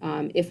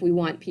 if we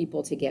want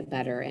people to get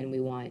better, and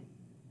we want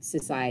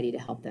society to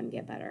help them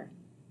get better.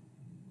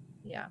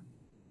 Yeah.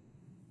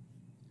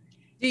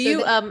 Do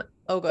you, go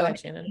ahead,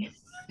 Shannon.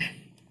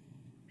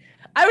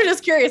 I was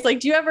just curious, like,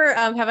 do you ever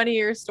have any of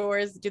your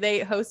stores, do they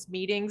host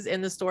meetings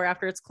in the store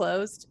after it's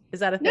closed?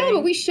 Is that a thing? No,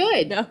 but we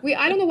should. No.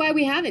 I don't know why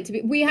we haven't.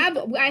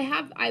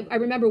 I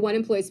remember one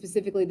employee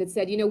specifically that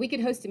said, we could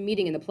host a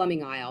meeting in the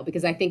plumbing aisle,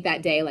 because I think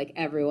that day, like,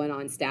 everyone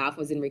on staff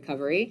was in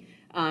recovery.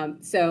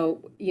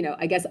 So,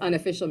 I guess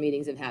unofficial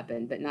meetings have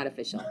happened, but not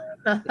official.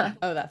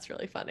 Oh, that's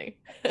really funny.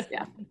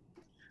 Yeah.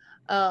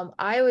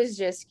 I was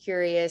just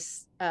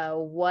curious,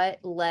 what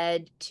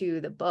led to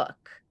the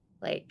book?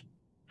 Like,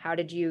 how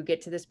did you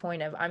get to this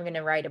point of, I'm going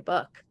to write a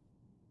book?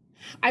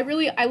 I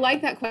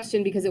like that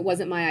question, because it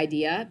wasn't my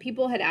idea.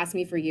 People had asked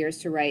me for years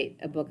to write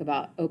a book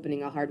about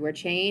opening a hardware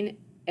chain,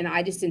 and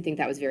I just didn't think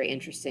that was very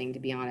interesting, to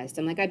be honest.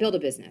 I'm like, I built a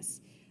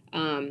business.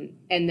 And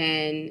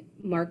then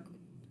Mark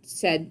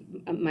said,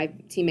 my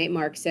teammate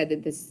Mark said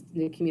that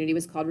the community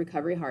was called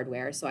Recovery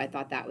Hardware, so I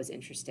thought that was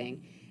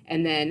interesting.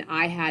 And then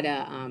I had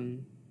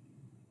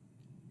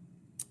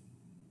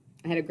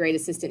a great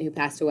assistant who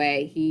passed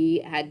away.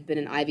 He had been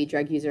an IV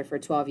drug user for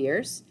 12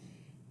 years.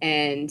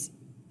 And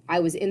I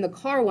was in the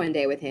car one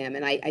day with him,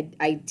 and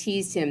I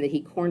teased him that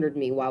he cornered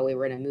me while we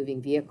were in a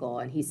moving vehicle.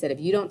 And he said,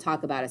 if you don't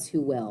talk about us, who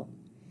will?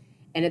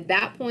 And at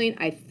that point,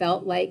 I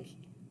felt like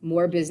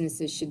more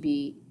businesses should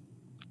be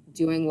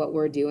doing what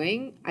we're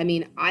doing. I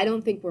mean, I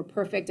don't think we're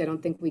perfect. I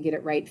don't think we get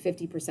it right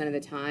 50% of the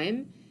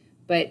time.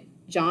 But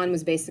John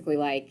was basically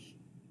like,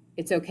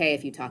 it's okay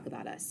if you talk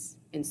about us.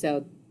 And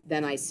so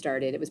then I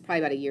started. It was probably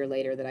about a year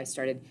later that I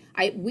started.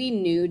 We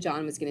knew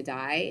John was going to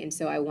die, and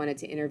so I wanted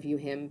to interview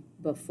him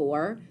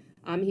before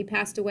he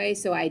passed away.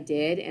 So I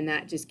did, and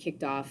that just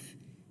kicked off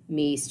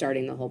me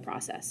starting the whole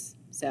process.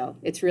 So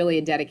it's really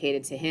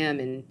dedicated to him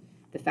and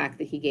the fact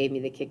that he gave me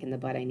the kick in the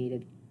butt I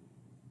needed.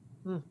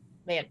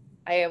 Man,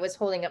 I was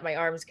holding up my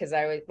arms because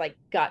I was like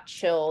got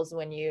chills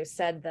when you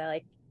said that,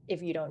 like,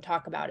 if you don't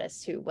talk about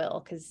us, who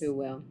will? Because Who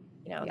will?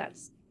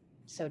 that's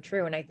so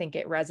true. And I think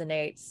it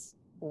resonates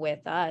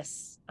with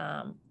us,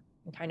 and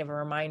kind of a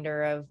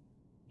reminder of,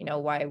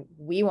 why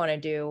we want to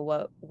do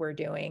what we're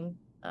doing.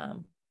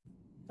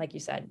 Like you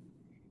said,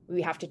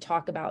 we have to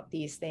talk about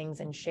these things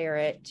and share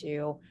it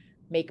to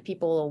make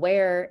people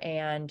aware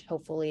and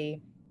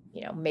hopefully,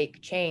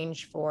 make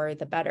change for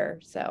the better.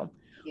 So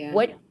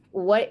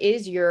what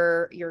is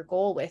your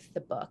goal with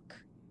the book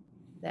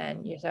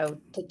then? So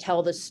to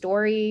tell the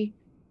story,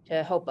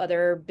 to hope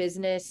other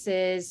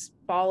businesses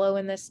follow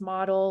in this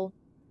model?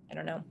 I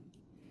don't know.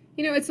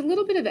 It's a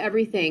little bit of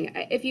everything.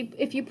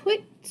 If you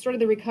put sort of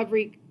the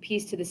recovery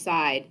piece to the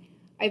side,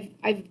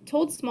 I've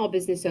told small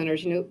business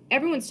owners,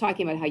 everyone's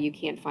talking about how you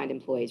can't find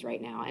employees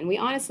right now. And we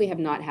honestly have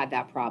not had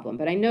that problem,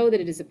 but I know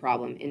that it is a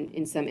problem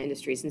in some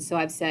industries. And so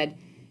I've said,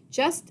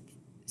 just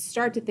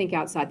start to think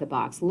outside the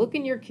box. Look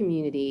in your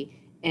community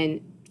and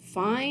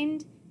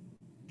find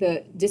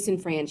the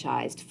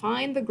disenfranchised,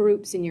 find the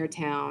groups in your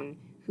town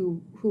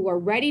who are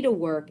ready to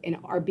work and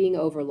are being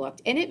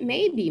overlooked. And it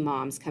may be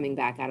moms coming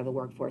back out of the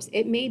workforce.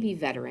 It may be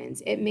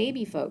veterans. It may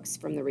be folks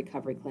from the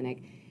recovery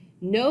clinic.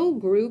 No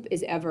group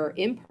is ever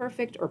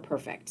imperfect or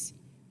perfect.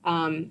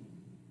 And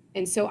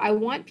so I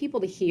want people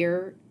to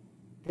hear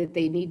that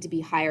they need to be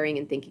hiring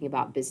and thinking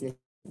about business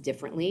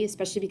differently,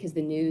 especially because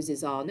the news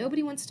is all,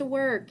 nobody wants to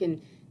work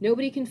and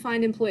nobody can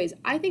find employees.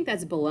 I think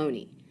that's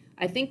baloney.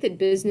 I think that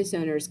business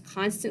owners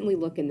constantly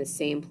look in the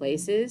same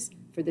places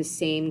for the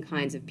same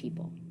kinds of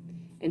people.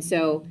 And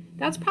so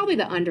that's probably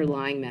the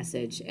underlying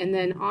message. And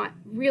then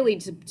really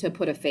to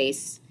put a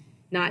face,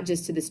 not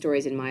just to the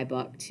stories in my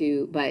book,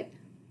 but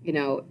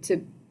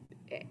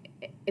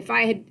if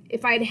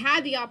I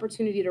had the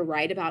opportunity to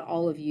write about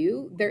all of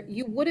you,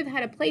 you would have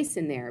had a place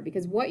in there,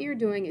 because what you're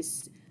doing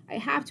is, I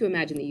have to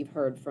imagine that you've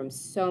heard from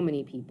so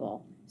many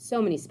people,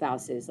 so many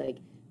spouses, like,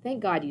 thank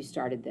God you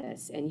started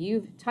this, and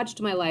you've touched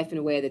my life in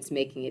a way that's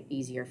making it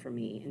easier for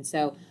me. And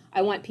so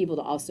I want people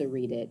to also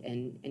read it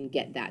and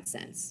get that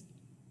sense.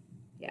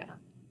 Yeah.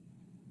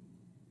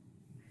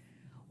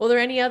 Well, are there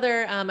any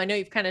other, I know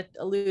you've kind of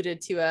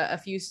alluded to a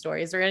few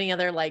stories, or any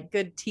other like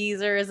good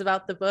teasers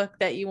about the book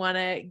that you want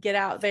to get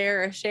out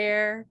there or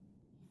share?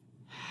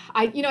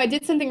 I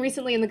did something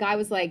recently and the guy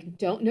was like,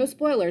 no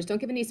spoilers, don't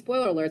give any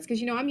spoiler alerts.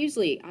 Cause I'm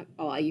usually,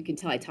 you can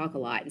tell I talk a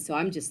lot. And so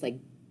I'm just like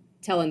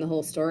telling the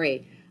whole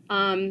story.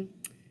 No,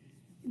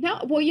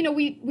 well,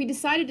 we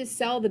decided to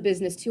sell the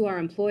business to our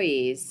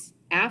employees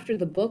after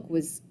the book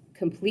was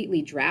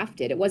completely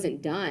drafted. It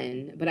wasn't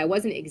done, but I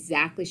wasn't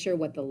exactly sure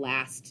what the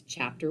last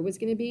chapter was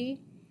going to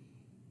be.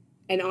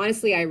 And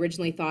honestly, I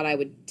originally thought I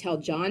would tell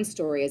John's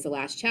story as the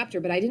last chapter,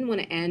 but I didn't want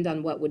to end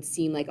on what would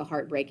seem like a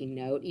heartbreaking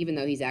note, even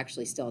though he's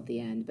actually still at the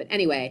end. But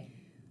anyway,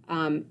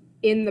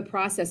 in the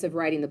process of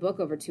writing the book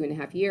over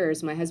 2.5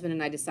 years, my husband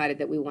and I decided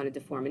that we wanted to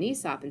form an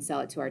ESOP and sell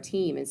it to our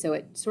team. And so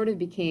it sort of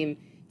became,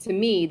 to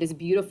me, this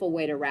beautiful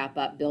way to wrap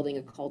up building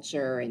a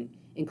culture and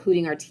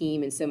including our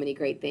team in so many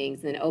great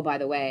things. And then, oh, by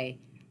the way,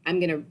 I'm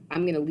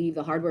gonna leave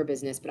the hardware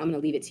business, but I'm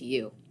gonna leave it to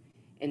you.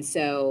 And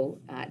so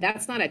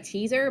that's not a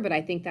teaser, but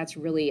I think that's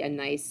really a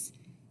nice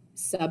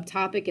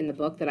subtopic in the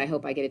book that I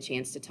hope I get a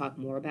chance to talk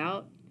more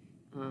about.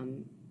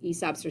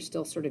 ESOPs are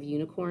still sort of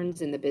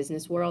unicorns in the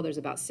business world. There's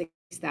about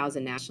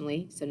 6,000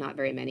 nationally, so not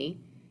very many.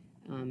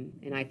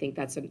 And I think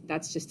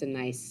that's just a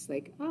nice,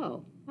 like,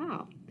 oh,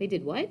 wow, they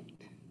did what?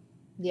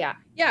 Yeah.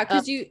 Yeah,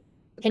 because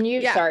can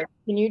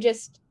you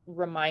just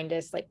remind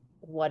us, like,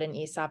 what an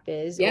ESOP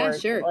is? Yeah,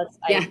 sure.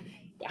 Yeah.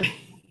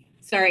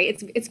 Sorry,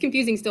 it's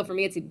confusing still for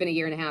me. It's been 1.5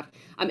 years.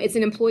 It's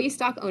an employee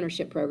stock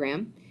ownership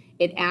program.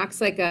 It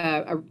acts like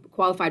a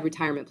qualified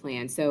retirement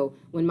plan. So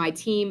when my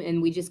team, and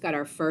we just got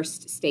our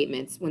first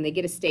statements, when they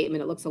get a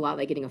statement, it looks a lot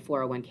like getting a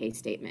 401k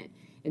statement.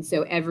 And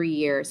so every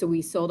year, so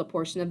we sold a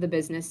portion of the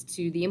business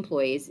to the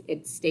employees.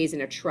 It stays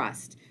in a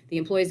trust. The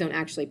employees don't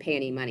actually pay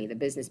any money. The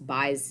business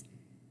buys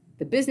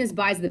the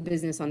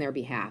business on their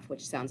behalf,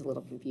 which sounds a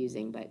little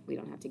confusing, but we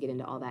don't have to get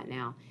into all that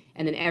now.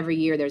 And then every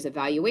year there's a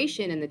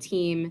valuation, and the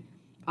team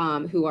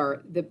who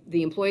are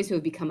the employees who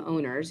have become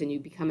owners, and you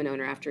become an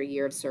owner after a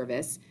year of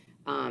service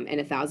and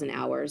 1,000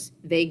 hours,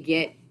 they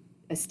get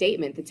a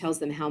statement that tells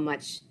them how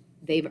much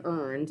they've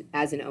earned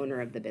as an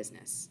owner of the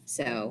business.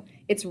 So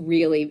it's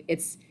really,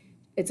 it's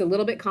a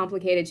little bit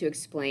complicated to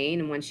explain,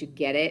 and once you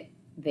get it,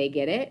 they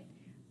get it.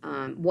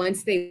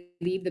 Once they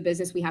leave the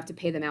business, we have to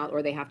pay them out,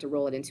 or they have to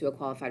roll it into a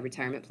qualified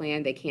retirement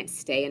plan. They can't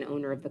stay an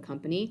owner of the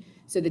company.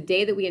 So the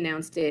day that we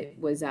announced it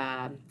was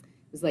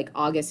like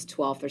August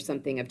 12th or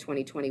something of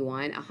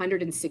 2021.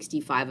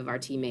 165 of our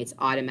teammates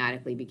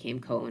automatically became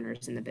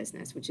co-owners in the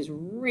business, which is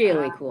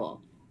really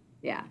cool.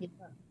 Yeah.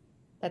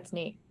 That's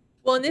neat.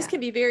 Well, and this can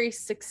be very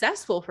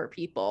successful for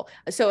people.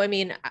 So, I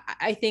mean,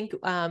 I think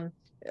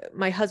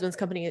my husband's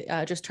company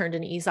just turned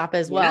an ESOP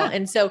as well. Yeah.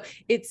 And so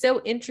it's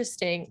so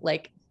interesting,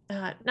 like,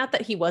 not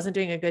that he wasn't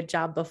doing a good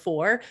job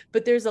before,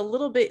 but there's a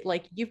little bit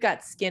like you've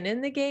got skin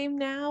in the game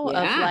now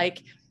of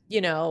like,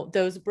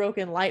 those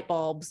broken light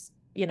bulbs,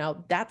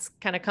 that's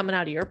kind of coming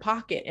out of your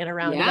pocket in a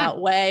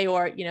roundabout way,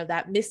 or,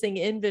 that missing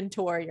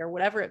inventory or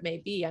whatever it may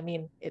be. I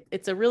mean,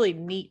 it's a really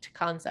neat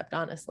concept,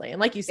 honestly. And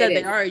like you said,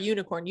 they are a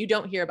unicorn. You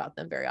don't hear about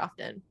them very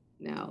often.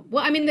 No.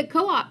 Well, I mean, the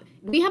co-op,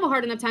 we have a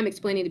hard enough time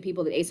explaining to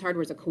people that Ace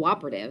Hardware is a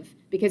cooperative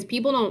because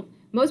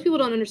most people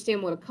don't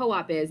understand what a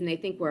co-op is, and they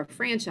think we're a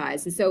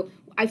franchise. And so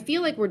I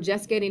feel like we're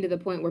just getting to the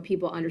point where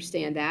people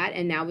understand that.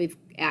 And now we've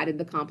added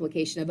the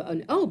complication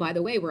of, oh, by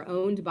the way, we're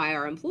owned by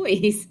our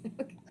employees.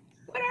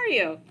 What are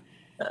you?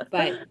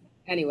 But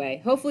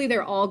anyway, hopefully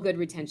they're all good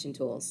retention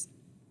tools.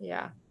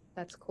 Yeah,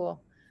 that's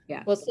cool.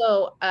 Yeah. Well,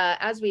 so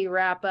as we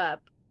wrap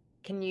up,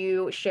 can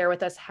you share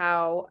with us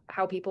how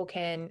people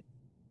can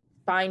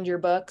find your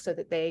book so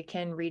that they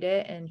can read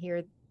it and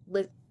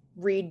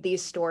read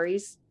these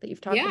stories that you've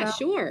talked about? Yeah,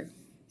 sure.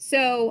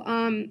 So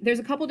there's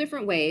a couple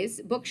different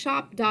ways.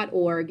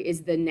 Bookshop.org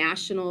is the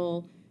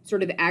national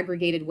sort of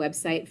aggregated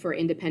website for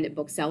independent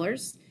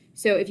booksellers.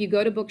 So if you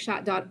go to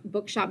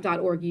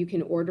bookshop.org, you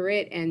can order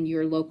it and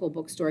your local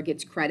bookstore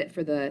gets credit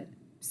for the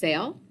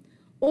sale.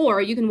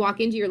 Or you can walk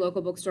into your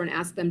local bookstore and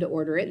ask them to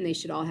order it, and they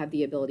should all have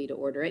the ability to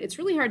order it. It's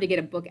really hard to get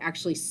a book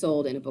actually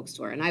sold in a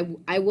bookstore, and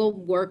I will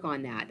work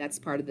on that. That's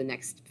part of the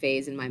next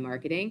phase in my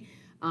marketing.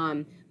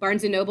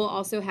 Barnes & Noble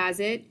also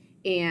has it,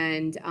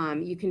 and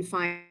you can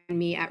find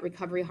me at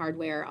Recovery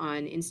Hardware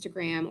on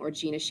Instagram or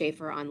Gina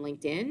Schaefer on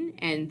LinkedIn,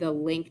 and the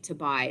link to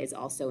buy is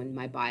also in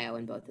my bio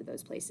in both of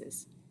those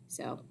places.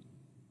 So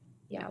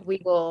yeah,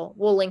 we'll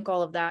link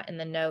all of that in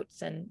the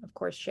notes and of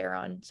course share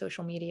on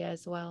social media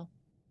as well.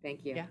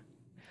 Thank you. Yeah.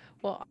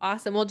 Well,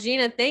 awesome. Well,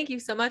 Gina, thank you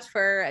so much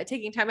for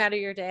taking time out of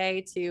your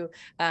day to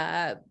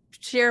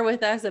share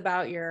with us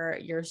about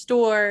your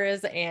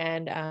stores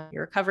and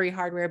your Recovery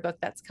Hardware book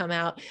that's come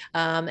out.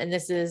 And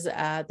this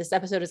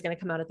episode is going to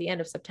come out at the end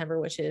of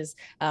September, which is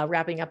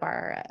wrapping up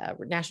our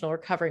National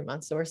Recovery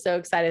Month. So we're so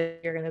excited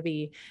you're going to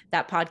be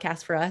that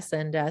podcast for us.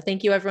 And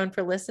thank you everyone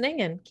for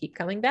listening, and keep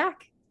coming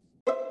back.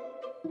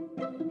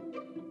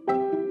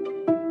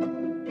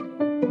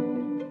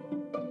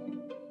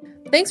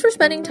 Thanks for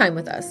spending time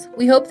with us.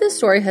 We hope this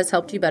story has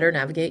helped you better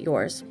navigate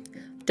yours.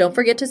 Don't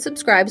forget to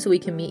subscribe so we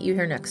can meet you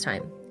here next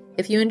time.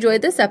 If you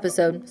enjoyed this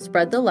episode,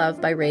 spread the love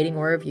by rating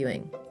or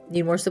reviewing.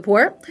 Need more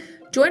support?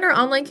 Join our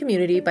online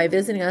community by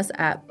visiting us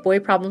at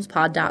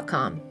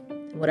boyproblemspod.com.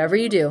 And whatever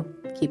you do,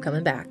 keep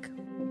coming back.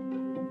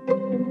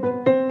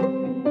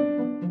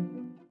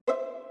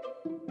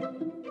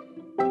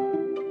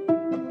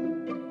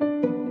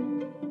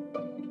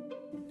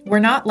 We're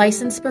not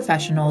licensed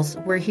professionals.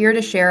 We're here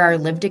to share our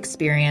lived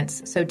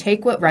experience, so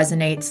take what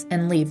resonates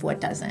and leave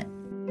what doesn't.